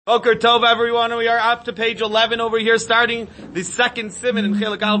Boker Tov, everyone. We are up to page 11 over here, starting the second siman in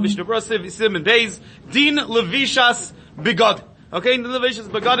Chelak Aleph Mishnah Brosiv, siman Beis, Din Levishas Begod. Okay, Din Levishas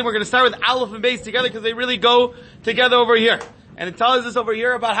Begodim. We're going to start with Aleph and Beis together because they really go together over here. And it tells us over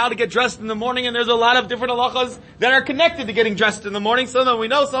here about how to get dressed in the morning, and there's a lot of different halachas that are connected to getting dressed in the morning. Some of them we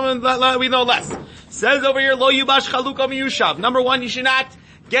know, some of them we know less. Says over here, Lo Yubash Chalukah Miyushav. Number one, you should not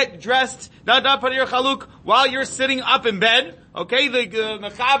get dressed, not put your chaluk while you're sitting up in bed. Okay, the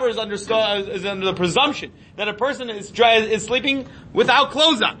mechaber is under the presumption that a person is sleeping without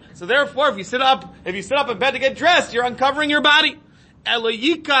clothes on. So therefore, if you sit up in bed to get dressed, you're uncovering your body.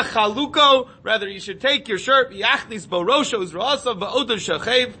 Elayika chaluko, rather you should take your shirt, yachnis borosho uzra'asav ba'odah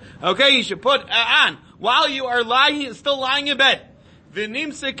shachev. Okay, you should put on while you are still lying in bed.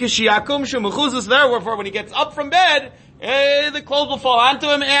 V'nimse kishiakum shemachuzas. Therefore, when he gets up from bed, the clothes will fall onto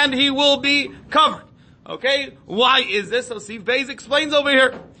him and he will be covered. Okay, why is this? So Steve Bays explains over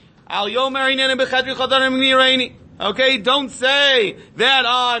here. Okay, don't say that,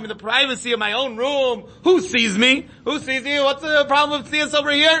 I'm in the privacy of my own room. Who sees me? What's the problem with seeing us over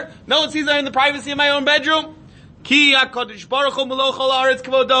here? No one sees me in the privacy of my own bedroom. Because the HaKadosh Baruch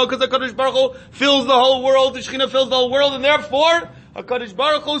Hu fills the whole world, the Shekhinah fills the whole world, and therefore, HaKadosh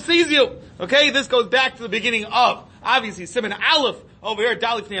Baruch Hu sees you. Okay, this goes back to the beginning of, obviously, Siman Aleph, over here,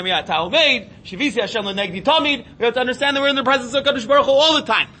 Dalif Niyamiyat Talmeid, Shivisi Hashem Lenegdi Tamid. We have to understand that we're in the presence of HaKadosh Baruch Hu all the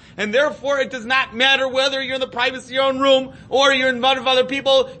time. And therefore, it does not matter whether you're in the privacy of your own room, or you're in front of other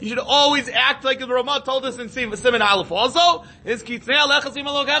people, you should always act like the Ramah told us in Siman Aleph also, is Kitznei Alecha Sim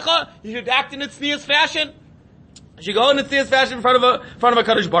Alokecha, you should act in a tznius fashion. You should go in a tznius fashion in front of a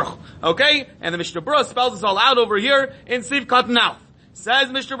HaKadosh Baruch Hu. Okay? And the Mishnah Berurah spells this all out over here in Siv Katan Aleph.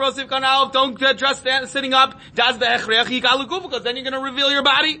 Says Mishnah Berurah Siv Katan Aleph, don't get dressed sitting up, because then you're going to reveal your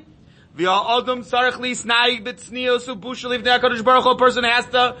body. A person has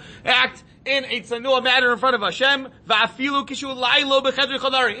to act in a tzanua manner in front of Hashem, even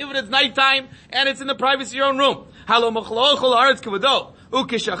if it's nighttime and it's in the privacy of your own room.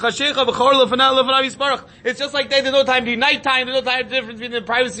 It's just like there's no time to be nighttime, there's no time difference between the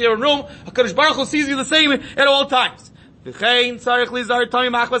privacy of your own room. HaKadosh Baruch Hu sees you the same at all times.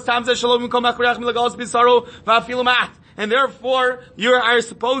 And therefore, you are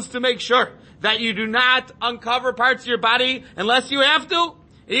supposed to make sure that you do not uncover parts of your body unless you have to,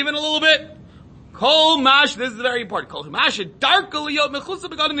 even a little bit. Kol mash, this is very important. Kol mash,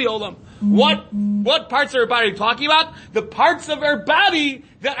 what parts of your body are you talking about? The parts of our body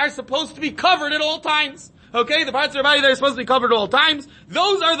that are supposed to be covered at all times. Okay, the parts of your body that are supposed to be covered at all times,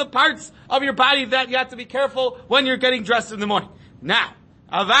 those are the parts of your body that you have to be careful when you're getting dressed in the morning. Now,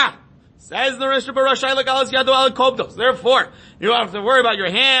 Ava. Says the Mishnah Berurah, therefore, you don't have to worry about your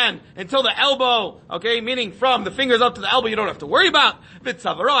hand until the elbow, okay, meaning from the fingers up to the elbow, you don't have to worry about,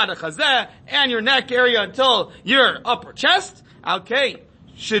 and your neck area until your upper chest, okay,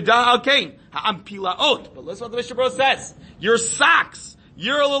 but listen what the Mishnah Berurah says, your socks,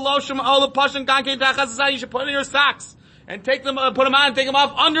 you should put in your socks, and put them on and take them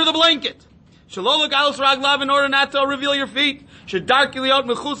off under the blanket. In order not to reveal your feet. Because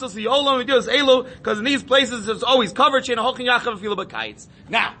in these places it's always covered.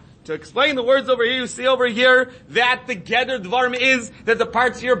 Now, to explain the words over here, you see over here that the Geder Dvarim is that the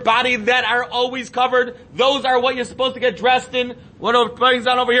parts of your body that are always covered, those are what you're supposed to get dressed in. What brings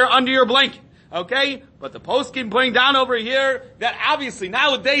down over here under your blanket. Okay? But the poskim putting down over here that obviously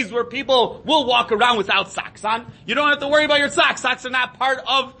nowadays where people will walk around without socks on, you don't have to worry about your socks. Socks are not part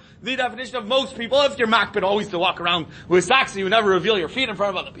of the definition of most people. If you're makpid always to walk around with socks, you would never reveal your feet in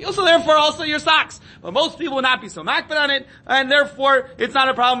front of other people. So therefore also your socks. But most people will not be so makpid on it, and therefore it's not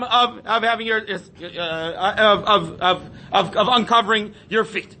a problem of having your, of uncovering your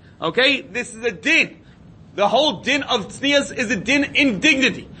feet. Okay? This is a din. The whole din of tznius is a din in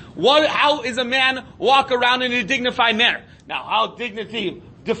dignity. How is a man walk around in a dignified manner? Now, how dignity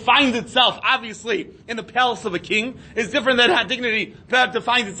defines itself, obviously, in the palace of a king, is different than how dignity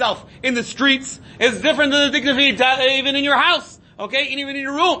defines itself in the streets. It's different than the dignity even in your house, okay, and even in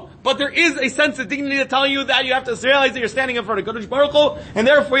your room. But there is a sense of dignity to tell you that you have to realize that you're standing in front of HaKadosh Baruch Hu, and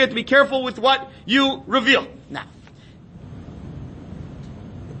therefore you have to be careful with what you reveal. Now,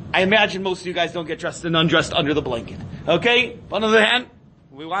 I imagine most of you guys don't get dressed and undressed under the blanket, okay? But on the other hand,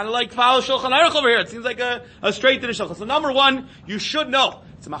 we want to follow Shulchan Aruch over here. It seems like a straight to the Shulchan. So number one, you should know.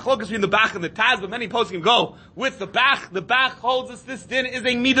 It's a machlokas between the Bach and the Taz, but many posts can go with the Bach. The Bach holds us this din is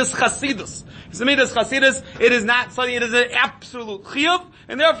a midas chasidus. It's a midas chasidus. It is not something, it is an absolute chiyuv,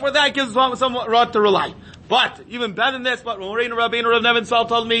 and therefore that gives us somewhat right to rely. But even better than this, but Moreinu Rabbeinu Rav Nevin Sal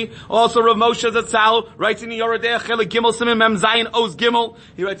told me, also Rav Moshe Zatzal writes in the Yoredei Chelik Gimel Siman Mem Zayin Oz Gimel.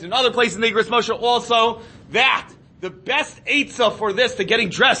 He writes in another place in the Igros Moshe also that the best eitzah for this, to getting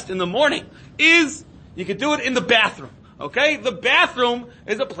dressed in the morning, is you could do it in the bathroom. Okay? The bathroom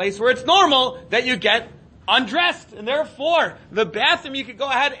is a place where it's normal that you get undressed, and therefore the bathroom you could go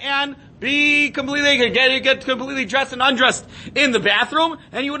ahead and be completely, you get completely dressed and undressed in the bathroom,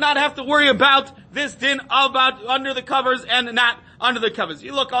 and you would not have to worry about this din about under the covers and not under the covers.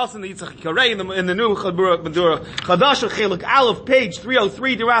 You look also in the Yitzchak Karei, in the new Madura Chadash Chelik Aleph, page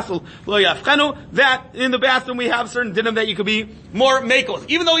 303, Dirasel Lo Yafchenu, that in the bathroom we have certain dinim that you could be more makos.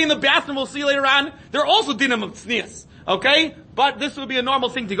 Even though in the bathroom, we'll see later on, there are also dinim of tznius. Okay? But this would be a normal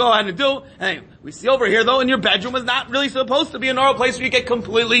thing to go ahead and do. Anyway, we see over here though, in your bedroom is not really supposed to be a normal place where you get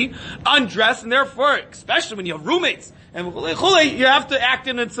completely undressed, and therefore, especially when you have roommates, and you have to act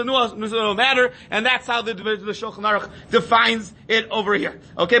in a tzanuah manner, and that's how the Shulchan Aruch defines it over here.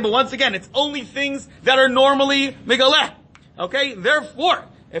 Okay, but once again, it's only things that are normally megaleh. Okay, therefore,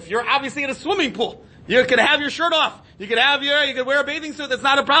 if you're obviously in a swimming pool, you can have your shirt off, you can wear a bathing suit, that's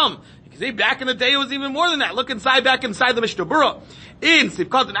not a problem. See, back in the day it was even more than that. Look back inside the Mishnah Berurah. In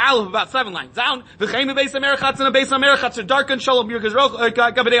Sivkot and Aleph, about 7 lines down, V'chein bebeis hamerachatz, and a beis hamerachatz are dark and shalom birkas roch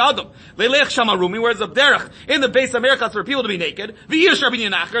gabedei adam. Leilech shamarumi, whereas of derech in the beis hamerachatz for people to be naked. V'yish rabin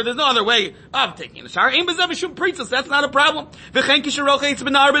yinacher, there's no other way of taking a shower. Ein bezav mishum pritzos, that's not a problem. V'chein kisharoch eitz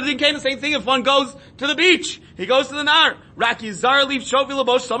benar, but the same thing if one goes to the beach. He goes to the nar. Rak yizar leave shovi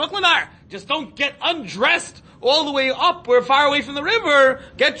labosh samach lanar. Just don't get undressed all the way up, we're far away from the river.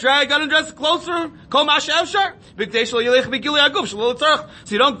 Get undressed closer. Kol ma'ashavshar. So you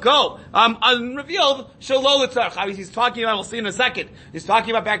don't go unrevealed. Obviously, he's talking about, we'll see in a second, he's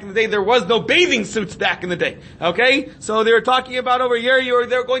talking about back in the day, there was no bathing suits back in the day. Okay? So they were talking about over here,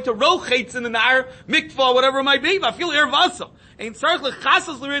 they're going to rochetz in the nar, mikvah, whatever it might be. I feel ervasa. Even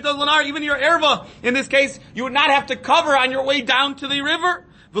your erva, in this case, you would not have to cover on your way down to the river.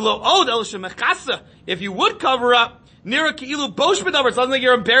 If you would cover up, near a ki'ilu bosh b'davar, it sounds like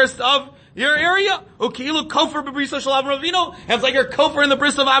you're embarrassed of your area. O ki'ilu kofer b'brisa shel Avram Avinu, and it's like you're kofer in the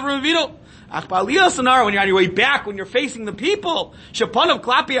bris of Avram Avinu. Ach ba'aliyah sanar, when you're on your way back, when you're facing the people, shapanav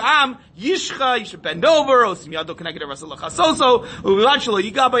klapi am, yishcha, you should bend over, osim yado connected rasal chasoso, uvilachalo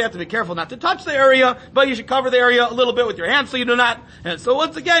yigaba, you have to be careful not to touch the area, but you should cover the area a little bit with your hands so you do not. And so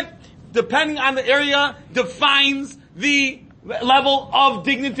once again, depending on the area, defines the level of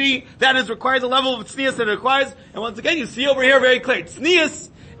dignity that is required, the level of tznius that it requires. And once again, you see over here very clear, tznius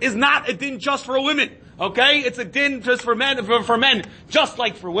is not a din just for women. Okay? It's a din just for men, for men, just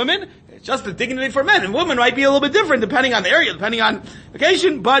like for women. It's just a dignity for men. And women might be a little bit different depending on the area, depending on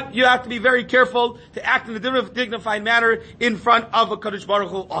occasion, but you have to be very careful to act in a dignified manner in front of a Kadosh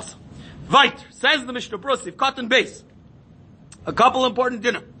Baruch Hu also. Weiter, says the Mishnah Berurah, Sivkot and Beis. A couple important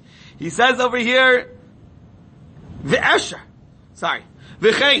dinner. He says over here, V'chein,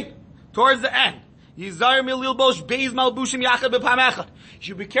 towards the end, Yizar milil bosh beis malbushim yachad b'pam echad. You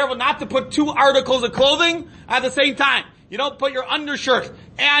should be careful not to put 2 articles of clothing at the same time. You don't put your undershirt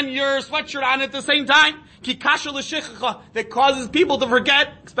and your sweatshirt on at the same time. Ki kasha l'shichacha, that causes people to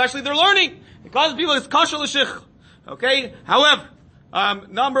forget, especially their learning. It causes people, it's kasha l'shichacha. Okay? However,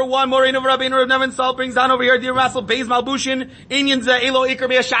 number 1, Moreinu Rabbeinu Rav Nevin Sal brings down over here, dear Russell, Beis Malbushin, Inyan Ze Elo Iker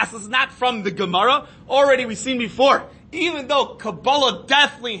Me'ashas. This is not from the Gemara. Already we've seen before. Even though Kabbalah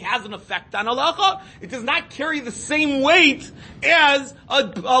definitely has an effect on halacha, it does not carry the same weight as a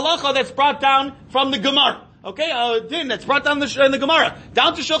halacha that's brought down from the Gemara. Okay, a din that's brought down in the Gemara.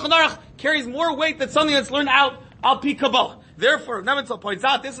 Down to Shulchan Aruch carries more weight than something that's learned out al pi Kabbalah. Therefore, Nevinsel points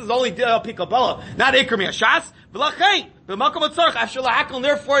out, this is only al pi Kabbalah, not Iker Me'ashas.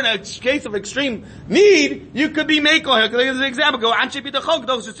 Therefore, in a case of extreme need, you could be makel. As an example, go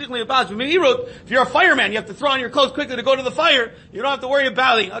if you're a fireman, you have to throw on your clothes quickly to go to the fire. You don't have to worry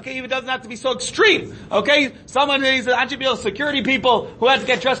about it. Okay, even doesn't have to be so extreme. Okay, someone is security people who have to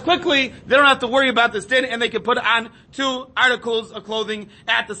get dressed quickly. They don't have to worry about this din, and they can put on 2 articles of clothing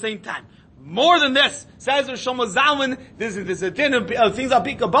at the same time. More than this, says Rosh Zalman, this is a din of things on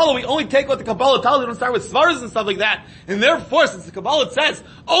Kabbalah. We only take what the Kabbalah tells us. We don't start with svaras and stuff like that. And therefore, since the Kabbalah says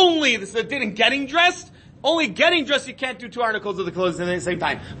only this is a din in getting dressed, only getting dressed you can't do 2 articles of the clothes at the same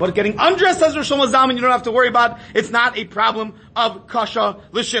time. But getting undressed, says Rosh Zalman, you don't have to worry about. It's not a problem of kasha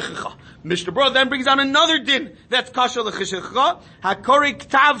l'shichacha. Mishnah Berurah then brings down another din that's kasha l'shichacha. Hakori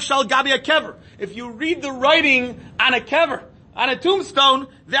ktav shal gabi kever. If you read the writing on a kever, on a tombstone,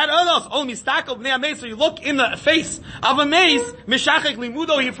 that so you look in the face of a mace, mishachek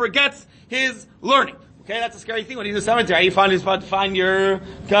limudo, he forgets his learning. Okay, that's a scary thing when you do cemetery. How you find your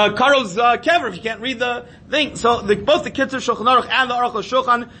Karo's kever if you can't read the thing. So both the Kitzur Shulchan Aruch and the Aruch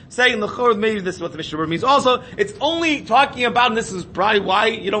HaShulchan say in the Chor, maybe this is what the Mishnah Berurah means also, it's only talking about, and this is probably why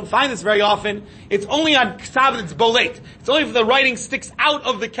you don't find this very often, it's only on Ksav and it's bolate. It's only if the writing sticks out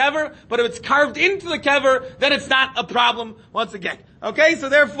of the kever, but if it's carved into the kever, then it's not a problem once again. Okay, so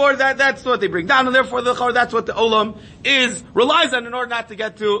therefore that's what they bring down, and therefore that's what the Olam relies on in order not to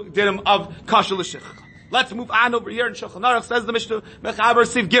get to dinim of Kasha L'Shich. Let's move on over here in Shulchan Aruch. Says the Mishnah Mechaber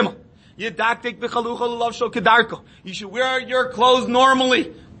Siv Gimel. Yedaktik b'chalucha l'lav shel kedarko. You should wear your clothes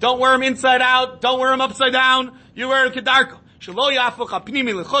normally. Don't wear them inside out. Don't wear them upside down. You wear them kedarko. Shelo yafuch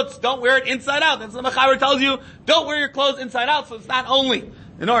hapnimi l'chutz. Don't wear it inside out. That's what the Mechaber tells you. Don't wear your clothes inside out. So it's not only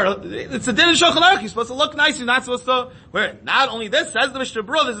it's a din in Shulchan Aruch. You're supposed to look nice. You're not supposed to wear it. Not only this, says the Mishnah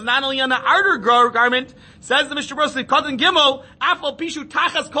Berurah, this is not only on the outer garment. Says the Mishnah Berurah, Katan Gimel, Afal Pishu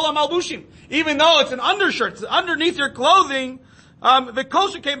Tachas Kol HaMalbushim. Even though it's an undershirt, it's underneath your clothing, the Kol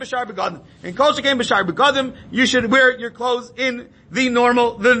Shekaim B'Shar Begadim. In Kol Shekaim B'Shar Begadim, you should wear your clothes in the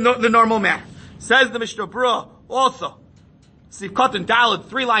normal manner. Says the Mishnah Berurah, also, Sif Katan Daled,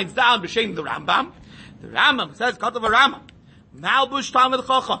 3 lines down, B'Shem the Rambam. The Rambam says, Katav Rambam. Malbush Talmid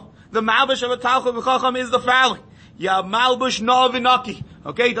Chacham. The Malbush of a Talmid Chacham is the following. Ya Malbush Novinaki.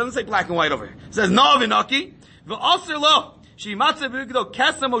 Okay, it doesn't say black and white over here. It says Novinaki. V'Aser Lo. Shimatze B'Gdo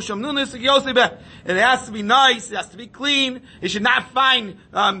Kesem O Shamnunis Yosebe. It has to be nice. It has to be clean. It should not find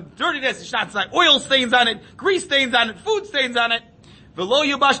dirtiness. It should not find oil stains on it, grease stains on it, food stains on it. You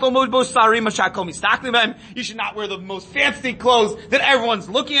should not wear the most fancy clothes that everyone's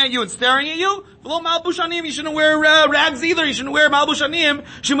looking at you and staring at you. You shouldn't wear rags either. You shouldn't wear malbushanim.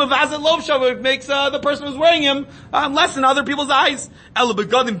 It makes the person who's wearing him less in other people's eyes.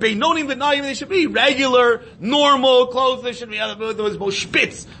 They should be regular, normal clothes. They should be those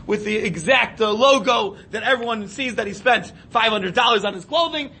spitz with the exact logo that everyone sees that he spent $500 on his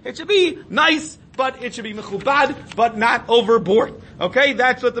clothing. It should be nice, but it should be mechubad, but not overboard. Okay,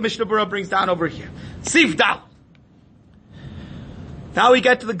 that's what the Mishnah Berurah brings down over here. Sif Dal. Now we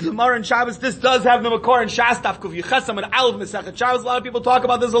get to the Gemara in Shabbos. This does have the Makor in Shas Daf Kuf Yechesam and Aleph Mesechet Shabbos. A lot of people talk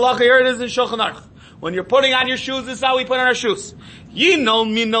about this halacha. Here it is in Shulchan Aruch. When you're putting on your shoes, this is how we put on our shoes. Yinol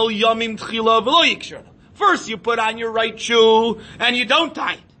minol yomim tchila v'lo yikshur. First you put on your right shoe and you don't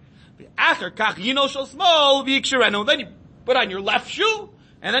tie it. After kach yinol shel smol v'yikshurenu. Then you put on your left shoe.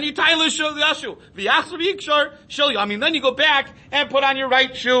 And then you tie the shoe. Then you go back and put on your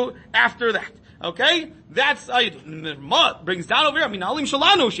right shoe after that. Okay? That's brings down over here.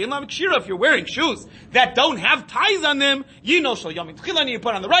 If you're wearing shoes that don't have ties on them, you put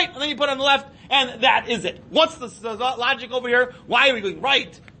on the right, and then you put on the left, and that is it. What's the logic over here? Why are we going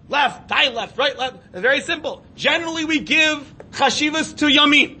right, left, tie left, right, left? It's very simple. Generally we give chashivas to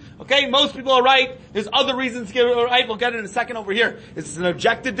yamin. Okay, most people are right. There's other reasons to give it right. We'll get it in a second over here. Is this an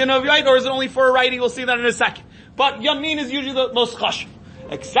objected din of right, or is it only for a righty? We'll see that in a second. But yamin is usually the most chashuv.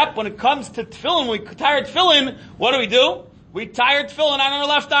 Except when it comes to tefillin, when we tie our tefillin, what do? We tie our tefillin on our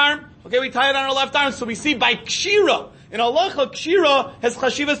left arm. Okay, we tie it on our left arm, so we see by kshira. In halacha, kshira has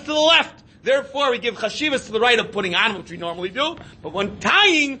chashivas to the left. Therefore, we give chashivas to the right of putting on, which we normally do. But when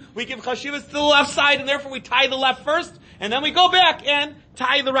tying, we give chashivas to the left side, and therefore we tie the left first, and then we go back and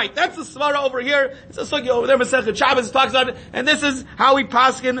tie the right. That's the svara over here. It's a sugya over there, Masechet Shabbos talks about it, and this is how we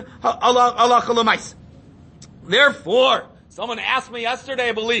paskin halacha l'mais. Therefore, someone asked me yesterday,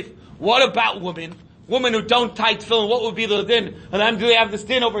 I believe, what about women? Women who don't tie tefillin, what would be the din? And then do they have this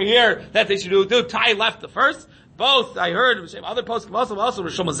din over here that they should do tie left the first? Both, I heard, other posts also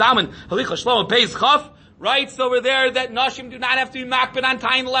Rishon Mazaman, Halicha Shlomo, Beis Chaf, writes over there that Nashim do not have to be makbid on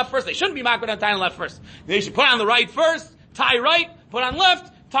tying the left first. They shouldn't be makbid on tying the left first. They should put on the right first, tie right, put on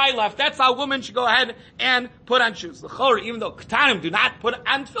left, tie left. That's how women should go ahead and put on shoes. Even though Ketanim do not put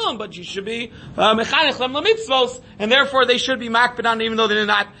on tefillin, but you should be mechanech them lemitzvos, and therefore they should be makbid on even though they're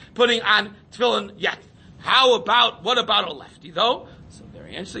not putting on tefillin yet. What about a lefty though? So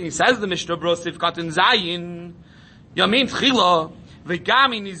very interesting. He says the Mishnah Berurah Sif Katan Zayin Yamin Tchila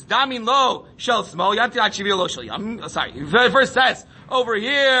V'gamin is damin lo shel smol yanti achivi lo shel yam. Sorry, he first says over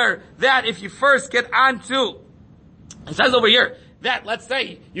here that if you first get onto, it says over here that let's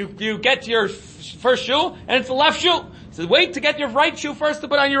say you get your first shoe and it's the left shoe. It says wait to get your right shoe first to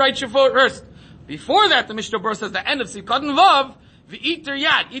put on your right shoe first. Before that, the Mishnah Berurah says the end of Sifkat Vav. The Iter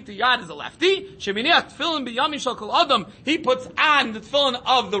Yad is a lefty. Sheminiach tefillin biyamin shel kol adam. He puts on the tefillin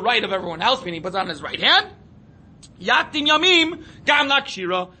of the right of everyone else, meaning he puts on his right hand. Yatin Yamim, Gam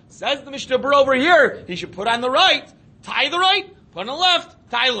Nakshira. Says the Mishnah Berurah over here, he should put on the right, tie the right, put on the left,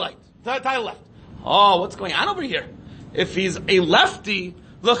 tie the right, tie the left. Oh, what's going on over here? If he's a lefty,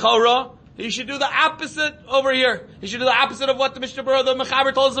 l'chora, he should do the opposite over here. He should do the opposite of what the Mishnah Berurah, the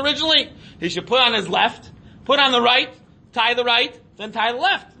Mechaber told us originally. He should put on his left, put on the right, tie the right, then tie the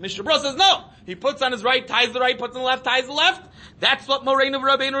left. Mishnah Berurah says no. He puts on his right, ties the right, puts on the left, ties the left. That's what Moreinu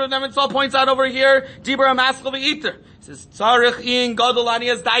Rabbeinu Rav Nementzal points out over here. Dibra Maskal V'Iter. He says, Tzarich in Gadol Ani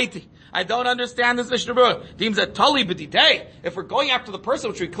as Daiti. I don't understand this Mishnah Berurah. Deems a Tali B'Didei. If we're going after the person,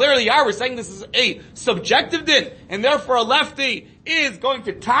 which we clearly are, we're saying this is a subjective din, and therefore a lefty is going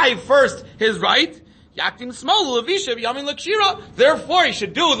to tie first his right. Yaktim Smol Levisha Yamin Lakshira. Therefore, he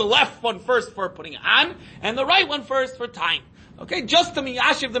should do the left one first for putting it on, and the right one first for tying. Okay, just to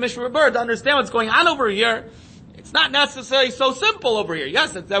miyashiv the Mishnah Berurah to understand what's going on over here. It's not necessarily so simple over here.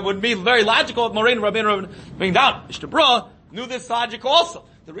 Yes, that would be very logical if Moreinu Rabbeinu bring down. Mishnah Berurah knew this logic also.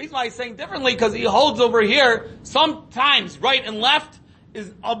 The reason why he's saying differently, because he holds over here, sometimes right and left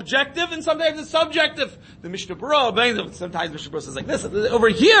is objective and sometimes it's subjective. The Mishnah Berurah, sometimes Mishnah Berurah says like this. Over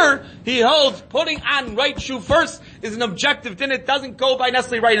here, he holds putting on right shoe first is an objective din. It doesn't go by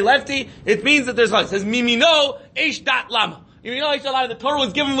necessarily right and lefty. It means that there's, it says, mimino eish dat lama. Mimino eish dat lama, the Torah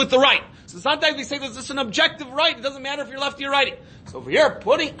was given with the right. So sometimes we say there's just an objective right. It doesn't matter if you're lefty or righty. So over here,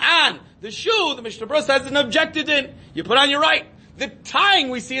 putting on the shoe, the Mishnah Berurah says an objective din. You put on your right. The tying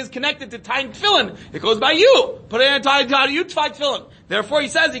we see is connected to tying tefillin. It goes by you. Put it in a tie, how do you tie tefillin? Therefore he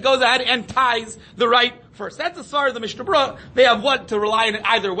says he goes ahead and ties the right first. That's as far as the Mishnah Berurah. They have what to rely on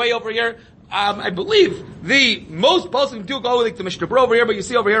either way over here. I believe the most posting do go with the Mishnah Berurah over here, but you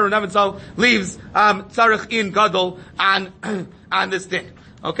see over here Rav Nementzal leaves Tzarich in Gadol on this thing.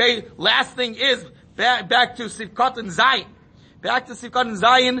 Okay, last thing is back to Sivkot and Zayin. Back to Sivkot and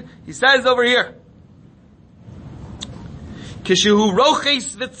Zayin, he says over here, Kishu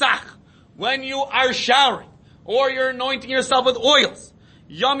roches v'tzach, when you are showering, or you're anointing yourself with oils,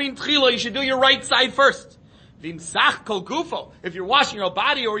 yamin tchila, you should do your right side first. V'imsach kol gufo, if you're washing your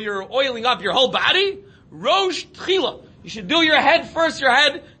body or you're oiling up your whole body, rosh tchila, you should do your head first, your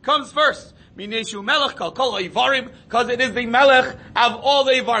head comes first. Mineshu melech kol kol ivarim, because it is the melech of all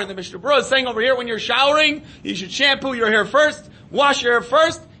the ivarim. The Mishnah Berurah is saying over here, when you're showering, you should shampoo your hair first, wash your hair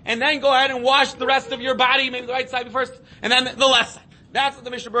first, and then go ahead and wash the rest of your body, maybe the right side first, and then the left side. That's what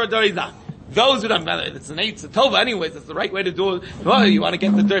the Mishnah Berurah does now. Those who don't, it's an eight tova anyways, that's the right way to do it. Well, you want to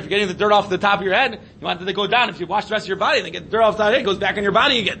get the dirt, if you're getting the dirt off the top of your head, you want it to go down. If you wash the rest of your body, then get the dirt off the top of your head, it goes back on your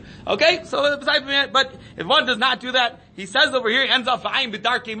body again. Okay? So, besides that, but if one does not do that, he says over here, he ends off V'ayim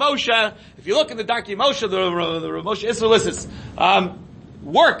b'darkei Moshe. If you look at the Darkei Moshe, the Moshe Israelis,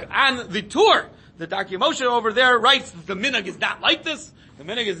 work on the tour, the Darkei Moshe over there writes that the minhag is not like this. The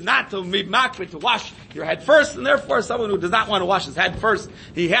minhag is not to be makbid, to wash your head first, and therefore someone who does not want to wash his head first,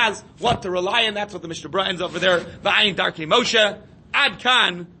 he has what to rely on. That's what the Mishnah Berurah ends over there. V'ayin Darkei Moshe. Ad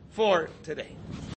kan for today.